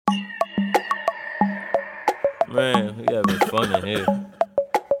Man, we having fun in here.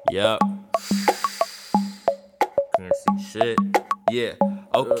 Yup. Can't see shit. Yeah.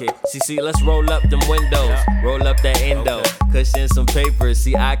 Okay, see, let's roll up them windows, roll up that endo, cushion some papers,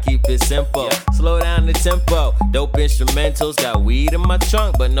 see, I keep it simple, slow down the tempo, dope instrumentals, got weed in my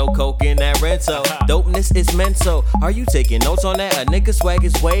trunk, but no coke in that rental, dopeness is mental, are you taking notes on that? A nigga swag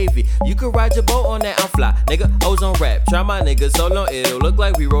is wavy, you can ride your boat on that, I'm fly, nigga, ozone rap, try my nigga solo, it'll look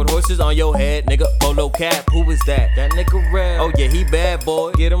like we rode horses on your head, nigga, polo cap, who is that? That nigga ReL, oh yeah, he bad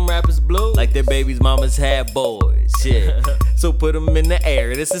boy, get them rappers blue, like their baby's mama's had boys, shit, so put them in the air.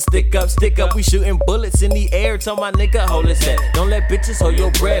 This is stick up, we shooting bullets in the air. Tell my nigga, hold it set. Don't let bitches hold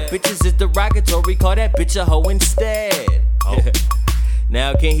your bread. Bitches is derogatory, call that bitch a hoe instead.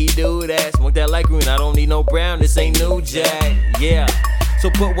 Now can he do that? Smoke that like green, I don't need no brown, this ain't new jack. Yeah.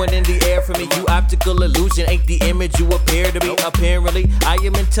 So put one in the air for me, you optical illusion ain't the image you appear to be. Apparently, I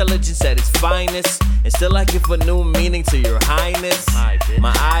am intelligence at its finest, and still I give a new meaning to your highness.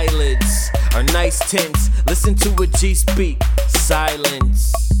 My eyelids are nice tints, listen to a G speak,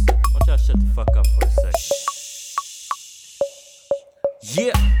 silence. Why don't y'all shut the fuck up for a sec?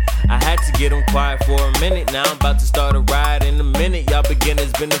 Yeah, I had to get them quiet for a minute. Now I'm about to start a ride in a minute. Y'all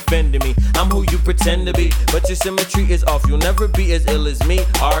beginners been offending me. I'm who you pretend to be, but your symmetry is off. You'll never be as ill as me.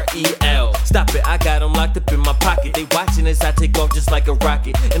 ReL. Stop it, I got them locked up in my pocket. They watching as I take off just like a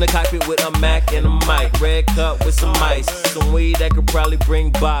rocket. In the cockpit with a Mac and a mic. Red cup with some ice. Some weed that could probably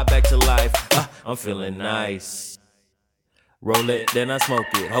bring Bob back to life. I'm feeling nice. Roll it, then I smoke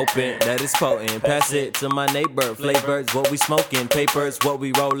it, hoping that it's potent. Pass it to my neighbor, flavors, what we smoking, papers, what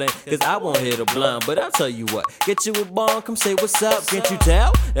we rolling. Cause I won't hit a blunt, but I'll tell you what. Get you a bong, come say what's up. Can't you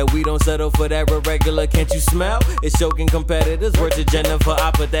tell that we don't settle for that regular? Can't you smell? It's choking competitors, word to Jennifer, I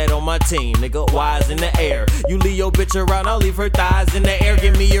put that on my team. Nigga, wise in the air. You leave your bitch around, I'll leave her thighs in the air.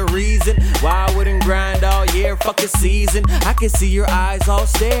 Give me a reason why I wouldn't grind all year, fuck a season. I can see your eyes all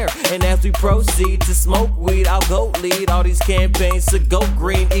stare. And as we proceed to smoke weed, I'll go lead all these campaigns to go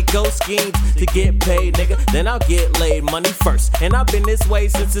green, eco schemes to get paid, nigga. Then I'll get laid, money first. And I've been this way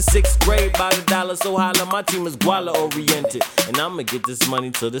since the 6th grade. By the dollar, so holla, my team is guala oriented. And I'ma get this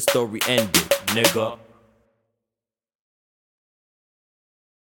money till the story ended, nigga.